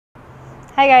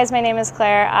Hi guys, my name is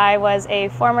Claire. I was a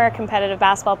former competitive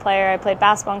basketball player. I played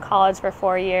basketball in college for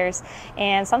 4 years,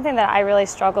 and something that I really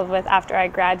struggled with after I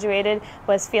graduated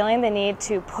was feeling the need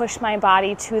to push my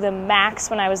body to the max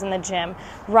when I was in the gym,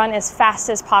 run as fast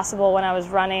as possible when I was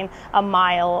running a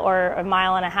mile or a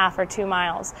mile and a half or 2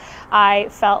 miles. I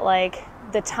felt like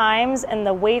the times and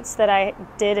the weights that I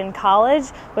did in college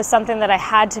was something that I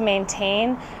had to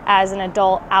maintain as an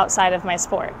adult outside of my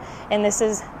sport. And this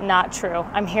is not true.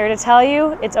 I'm here to tell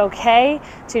you it's okay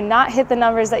to not hit the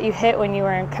numbers that you hit when you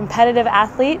were a competitive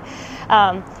athlete,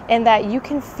 and that you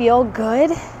can feel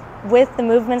good with the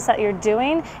movements that you're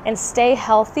doing and stay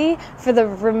healthy for the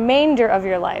remainder of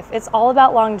your life. It's all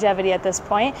about longevity at this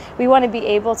point. We want to be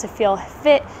able to feel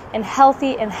fit and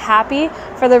healthy and happy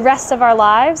for the rest of our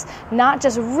lives, not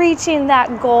just reaching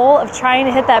that goal of trying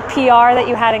to hit that PR that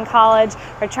you had in college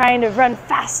or trying to run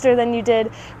faster than you did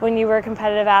when you were a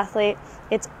competitive athlete.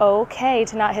 It's okay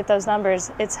to not hit those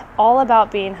numbers. It's all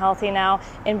about being healthy now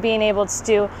and being able to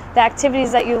do the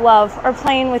activities that you love or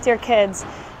playing with your kids.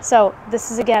 So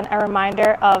this is again a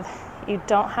reminder of you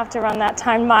don't have to run that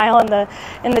timed mile in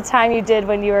the time you did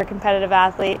when you were a competitive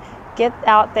athlete. Get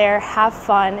out there, have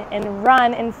fun, and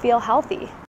run and feel healthy.